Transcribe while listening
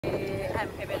I'm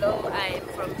Pemelo. I'm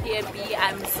from PMB.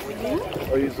 I'm Zulu.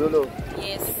 Oh, you Zulu?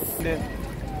 Yes.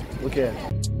 Okay.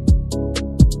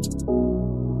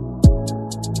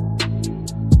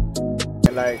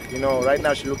 Like, you know, right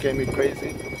now she looking at me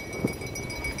crazy,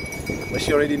 but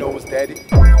she already knows daddy.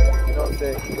 You know what I'm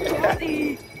saying?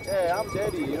 Daddy. Yeah, I'm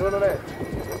daddy. You don't know that?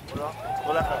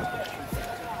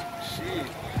 She.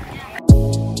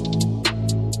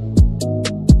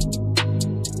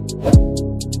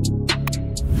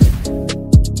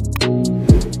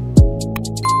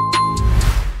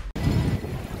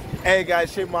 Hey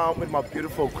guys, I'm with my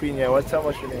beautiful queen here. What's your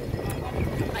name?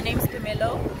 My name's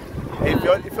Pemelo. Hey,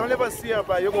 if you'll never see her,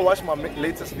 but you go watch my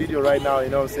latest video right now, you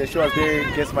know what I'm saying? She was there,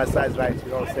 guess my size right, you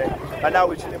know what I'm saying? And now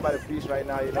we're chilling by the beach right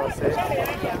now, you know what I'm saying?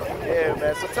 Yeah,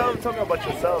 man. So tell me about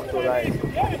yourself, though, like,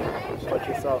 about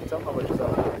yourself. Tell me about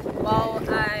yourself. Well,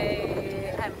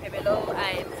 I'm Pemelo.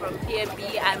 I'm from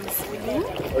PMB. I'm Zulu.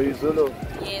 Oh, you Zulu?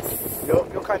 Yes.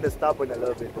 You're kind of stubborn a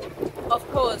little bit, though. Of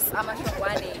course, I'm a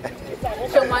Shongwane.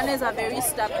 Shongwanes are very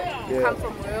stubborn. You come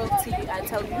from royalty, I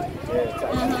tell you.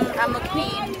 Yeah, I'm a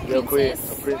queen. You're a queen,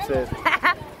 Princess. a princess.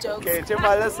 Jokes. Okay,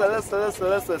 Chima,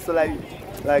 listen. So,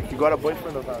 like, you got a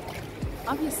boyfriend or not?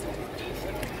 Obviously.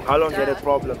 How long you had a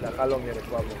problem? Like, how long you had a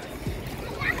problem?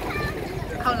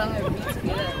 How long have we been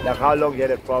together? Like, how long you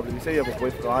had a problem? You say you have a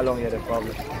boyfriend, how long you had a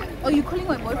problem? Oh, you're calling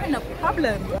my boyfriend a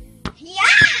problem?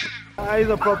 He's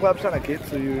a problem, I'm trying to get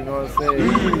to you, you know what I'm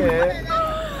saying?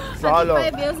 Yeah. So how long?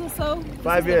 5 years or so.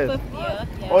 5 years? The 5th year,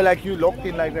 yeah. Oh, like you locked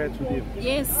in like that with him?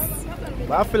 Yes.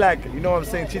 But I feel like, you know what I'm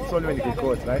saying, cheating is only when you get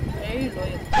caught, right? Very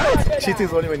loyal. Cheating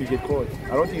is only when you get caught. I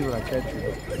don't think he's gonna catch you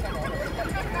though.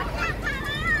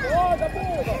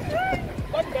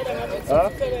 Huh?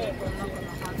 I'm not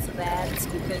gonna answer that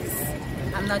because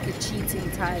I'm not the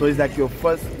cheating type. So it's like your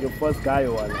first guy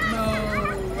or what? No,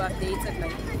 I've dated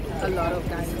like a lot of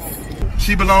guys.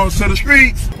 She belongs to the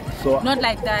streets. So Not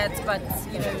like that, but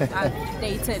you know, I've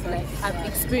dated, like I've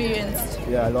experienced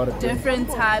yeah, a lot of things. different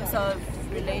types of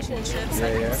relationships,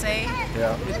 I can say,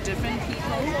 with different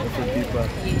people. Different people.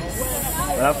 Yes.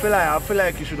 But I feel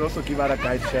like you should also give other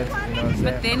guys chance, you know what I'm saying?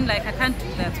 But then, like, I can't do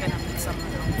that when I'm with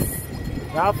someone else.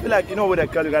 I feel like, you know, with a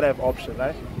girl you gotta have options,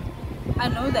 right? I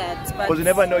know that, but Because you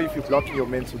never know if you're blocking your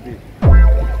meant to be.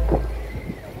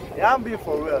 Yeah, I'm being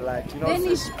for real, like, you know. then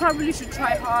he probably should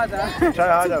try harder. Try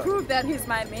harder. to prove that he's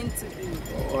my meant to be.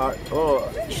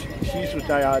 She should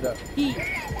try harder. He.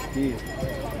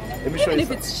 Let me show Even you.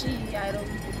 if it's she, I don't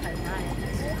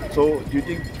mind. So, do you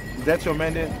think that's your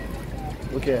man then?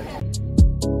 Okay.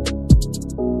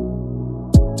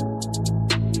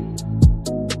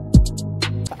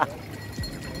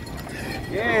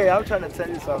 Yeah, I'm trying to tell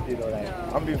you something though, like,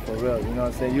 I'm being for real, you know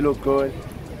what I'm saying? You look good.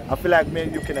 I feel like me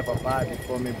and you can have a vibe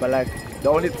for me, but like the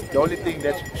only thing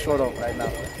that's short of right now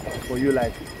for you,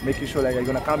 like making sure like you're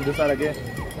gonna come this side again.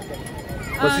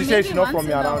 But she says she's not from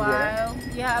me around here.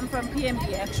 Right? Yeah, I'm from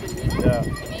PMB actually. Yeah.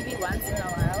 Maybe once in a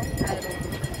while. I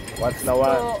don't Once in a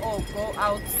while. go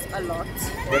out a lot.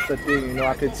 That's the thing, you know,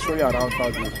 I can show you around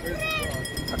Southeast.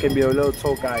 I can be a little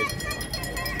tour guide.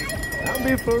 I'm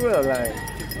being for real, like.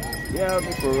 Yeah, I'll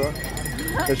be for real.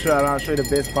 To show around, show you the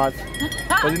best parts.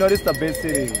 Because you know, this is the best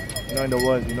city, you know, in the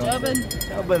world, you know. Durban.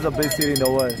 Durban's the best city in the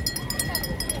world.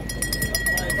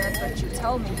 That's what you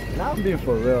tell me. Now I'm being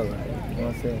for real, like, you know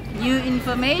what I'm saying? New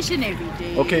information every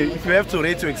day. Okay, if you have to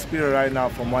rate your experience right now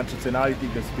from 1 to 10, how do you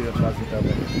think the experience was in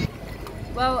Durban?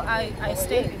 Well, I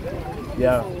stayed in Durban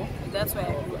before. That's where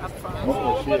I grew up from.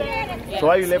 Oh shit. Yeah, So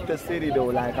why you left the city though?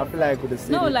 Like, I feel like with the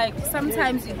city. No, like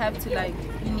sometimes you have to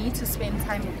you need to spend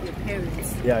time with your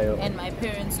parents. Yeah. And my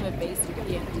parents were based in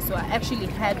PMB, so I actually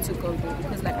had to go there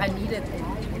because like I needed them.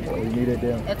 Oh, you needed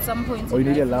them. At some point. Oh, you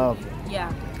needed love.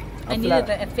 Yeah. I I needed like,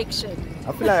 the affection.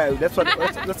 I feel like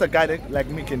that's a guy that like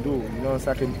me can do, you know,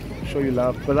 so I can show you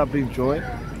love. Because I bring joy,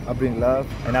 I bring love,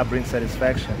 and I bring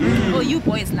satisfaction. Oh, you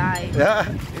boys lie. Yeah.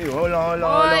 Hey, hold on.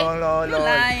 You're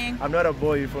lying. I'm not a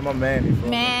boy, you're from a man.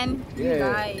 Man, you're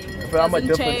lying. But I'm a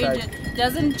different type.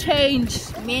 Doesn't change.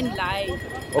 Men lie.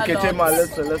 Okay, Tema,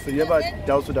 listen. You ever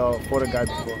dealt with a foreign guy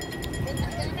before?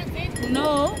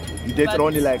 No. You dated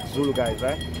only like Zulu guys,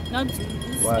 right? Not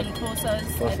Zulus, What? and Xhosas.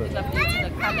 I think I've dated a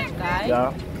colored guy.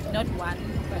 Yeah. Not one,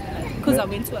 but like, because I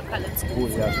went to a colored school. Cool,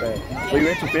 yeah, fair. So you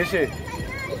went to Peshe?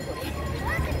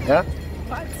 Yeah?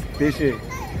 What? Peshe?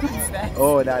 What's that?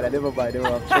 Oh, nah, never mind.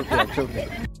 I'm joking.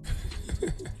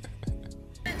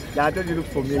 Yeah, I thought you look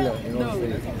familiar, you know what I'm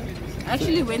saying? I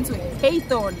actually went to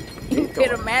Haythorn in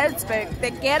Pietermaritzburg,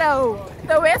 the ghetto,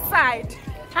 the west side.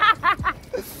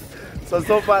 So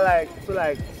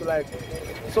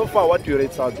far, what do you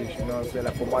rate Southeast? You know what I'm saying?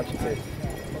 Like from 1 to 10.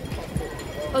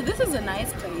 Oh, this is a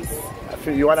nice place. I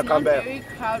feel you wanna It's come not back. very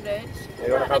crowded. Yeah,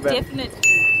 you wanna come back?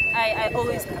 Definitely. I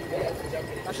always come back.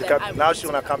 But then Now she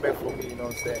wanna come back for me, you know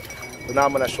what I'm saying? So now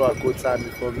I'm gonna show her a good time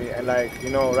before me, and like, you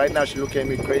know, right now she look at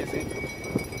me crazy,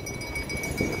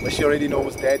 but she already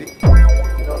knows daddy. You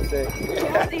know what I'm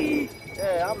saying? Daddy.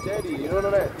 Yeah, I'm daddy. You don't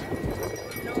know that?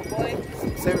 No, boy.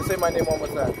 Say my name one more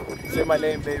time. Say my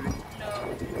name, baby.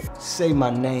 No. Say my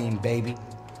name, baby.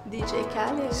 DJ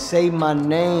Khaled. Say my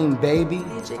name, baby.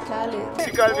 DJ Khaled.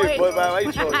 She called me boy, why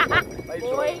you trolling? Why you Boy.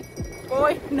 trolling?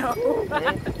 Boy, no.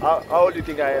 How old do you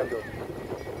think I am though?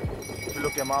 If you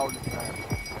look at my old time.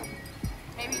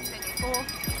 Maybe 24.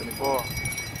 24.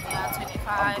 Yeah,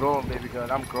 25. I'm grown, baby girl.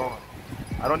 I'm grown.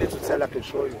 I don't need to tell. I can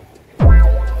show you.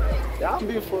 Yeah, I'm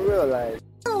being for real, like.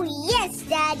 Oh yes,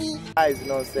 Daddy. Guys, you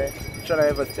know what I'm saying? You trying to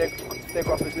ever take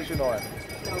competition or what?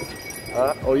 No.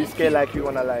 Huh? Or you scared like you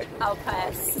wanna like? I'll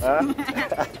pass. Huh?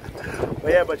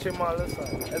 But yeah, but Chima,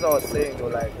 listen. As I was saying though,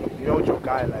 like, you know, your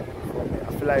guy, like,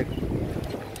 I feel like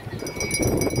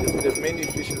there's many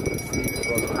fishes in the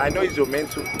sea. Bro. I know he's your man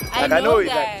too. Like, I know he's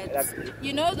that. like,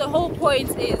 you know, the whole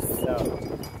point is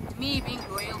yeah, me being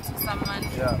loyal to someone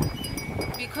yeah.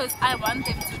 because I want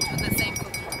them to do the same for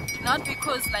me. Not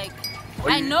because, like,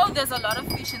 Well, I know there's a lot of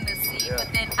fish in the sea, Yeah.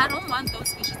 but then I don't want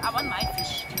those fishes. I want my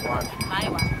fish. One. My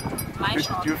one. My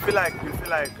shark. Do you feel like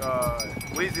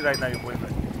where is he right now, your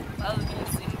boyfriend? Well,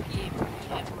 he's in PM. We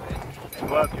have work, At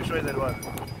work. You sure he's at work?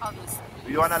 obviously.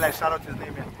 Do you wanna like shout out his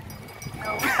name? Yeah?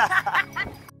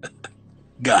 No.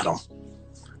 Got him.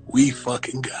 We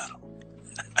fucking got him.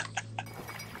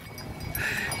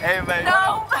 Hey man.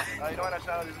 No. You don't wanna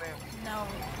shout out his name? No.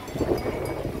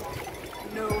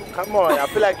 No. Come on, I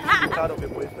feel like you should be proud of your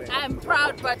boyfriend. I'm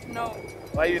proud, but no.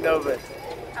 Why are you nervous?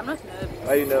 I'm not nervous.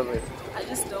 Why are you nervous? I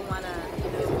just don't want to,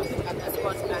 put in the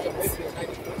spotlight.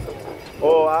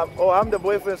 I'm the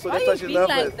boyfriend, so Why that's are why you she's being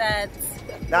nervous. like that?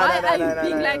 Nah, Why nah, are nah, you nah,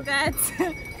 being nah, like that?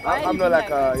 Why are I'm you not being like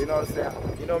that? you know what I'm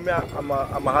saying? You know me, I'm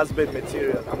a husband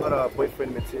material. I'm not a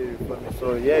boyfriend material for me.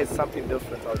 So yeah, it's something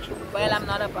different out here. Well, I'm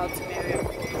not about to marry a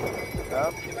boy.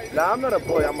 Huh? Nah, I'm not a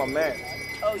boy. I'm a man.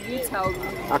 Oh, you tell me.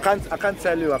 I can't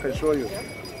tell you. I can show you.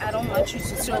 I don't want you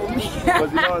to show me.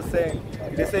 Because you know what I'm saying?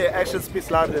 They say action speaks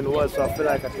louder than words, so I feel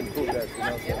like I can prove that. You know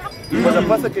what I'm saying? Because a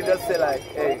person can just say like,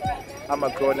 hey, I'm a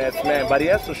grown-ass man, but he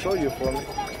has to show you for me.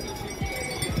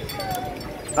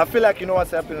 I feel like you know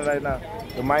what's happening right now.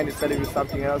 Your mind is telling you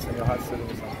something else and your heart's telling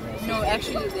you something else. No,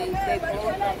 actually, they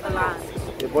both align.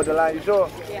 They borderline, you sure?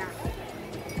 Yeah.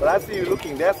 But I see you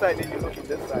looking that side, then you looking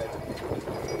this side.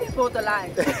 They both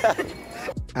align.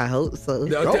 I hope so.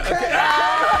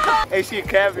 Hey, she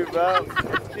can't be, bro.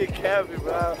 She can't be,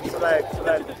 bro. So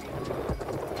like,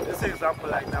 this example,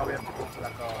 like now we have to go to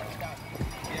like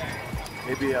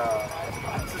maybe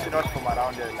since you're not from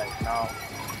around there, like now,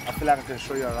 I feel like I can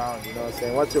show you around. You know what I'm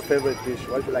saying? What's your favorite dish?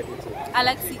 What do you like eating? I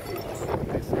like seafood.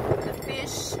 Like seafood. The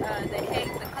fish, the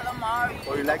eggs, the calamari,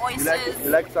 Or you the like oysters. you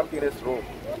like something that's raw.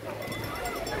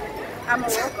 I'm a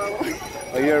raw girl.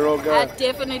 Are you a raw I girl?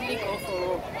 definitely go for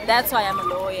raw. That's why I'm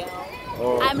loyal.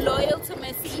 Oh. I'm loyal to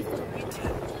my seafood.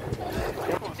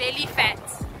 Belly fat.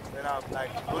 Then I'm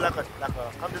like, go like a,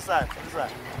 come this side, come this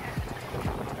side.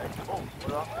 Like, oh,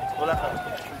 go like a,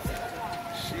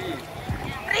 shit.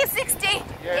 360.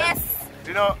 Yeah. Yes.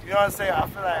 You know what I'm saying? I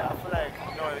feel like,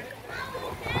 you know,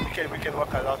 we can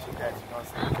work a lot with that, you know what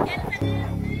I'm saying?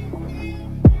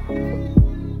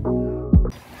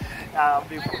 I'm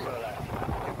being for real, like,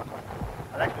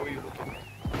 I like the way you look at me.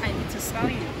 I need to smell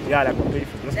you. Yeah, like I'm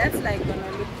beautiful. That's like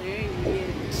gonna look very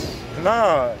weird.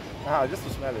 No, just to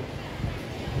smell it.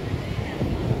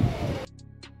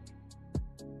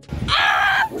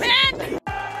 Ah, man!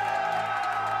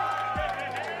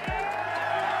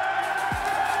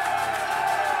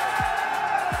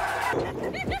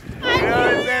 You know what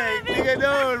I'm saying? Nigga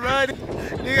knows, bro.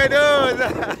 Nigga knows.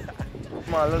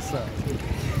 Come on,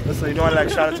 listen, you don't want to like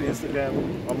shout out to Instagram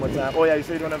one more time? Oh yeah, you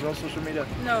say you don't have no social media?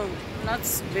 No, not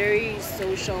very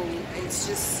social. It's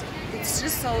just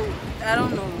so, I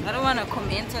don't know. I don't want to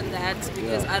comment on that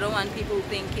because I don't want people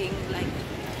thinking like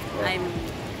I'm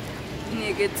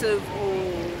negative or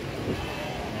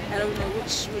I don't know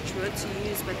which word to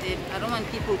use, but then I don't want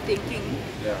people thinking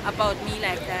about me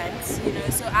like that, you know.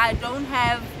 So I don't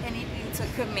have anything to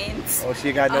comment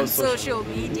on social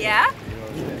media,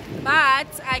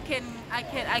 but I can.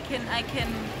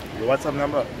 Your WhatsApp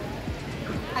number?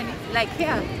 Like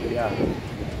here. Yeah.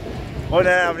 Oh no,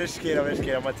 I'm just kidding. I'm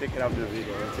gonna take it out of the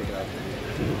video.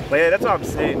 But yeah, that's what I'm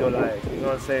saying though. Like, you know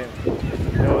what I'm saying?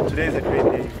 You know, today's a great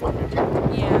day for me.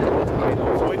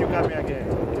 Yeah. So when you come here again,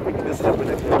 we can just happen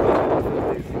different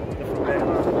place, different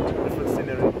background, different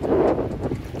scenery.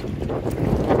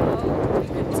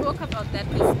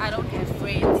 because I don't have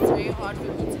friends. It's very hard for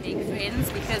me to make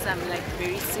friends because I'm like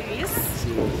very serious.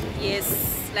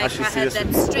 Yes, like I have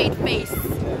that straight face.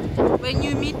 When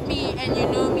you meet me and you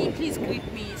know me, please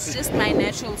greet me. It's just my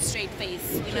natural straight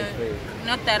face, you know.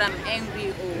 Not that I'm angry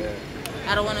or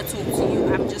I don't want to talk to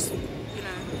you. I'm just, you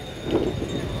know.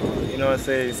 You know what I'm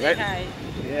saying? Say hi.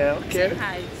 Yeah, okay. Say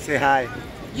hi. Say hi.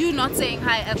 You not saying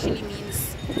hi actually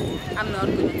means I'm not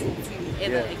going to talk to you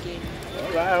ever again.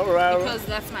 Alright. Because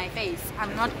that's my face.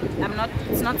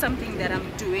 It's not something that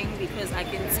I'm doing because I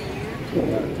can see you.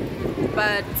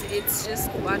 But it's just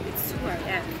it's who I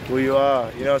am. Who you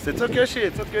are. You know, so talk your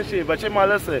shit. But check my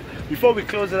listen, before we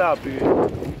close it up, you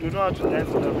do know how to dance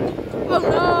a little bit. Oh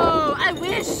no, I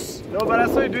wish. No, but I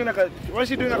saw you doing like what's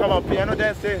she doing like a piano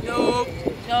dance? No.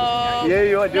 Yeah,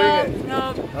 you are doing it.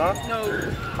 No. Huh?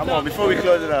 No. Come on, before we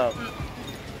close it up.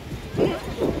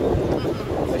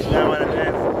 Does she not want to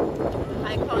dance?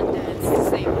 I can't dance to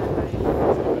save my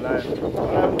life.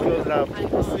 Alright, we'll close it up.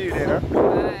 See you then, huh?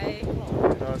 Bye. You know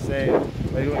what I'm saying?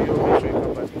 But you'll make sure you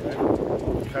come back here, right?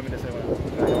 You come in the same way.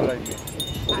 How old are you?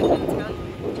 I can tell you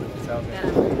Tell me. that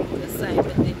I'm coming this side,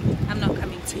 but then I'm not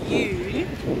coming to you. Here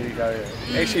you go,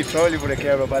 yeah. Hey, she troll you with the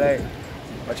camera, but hey,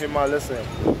 watch him out, listen.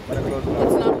 When I close it up.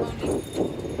 It's not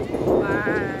only.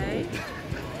 Bye.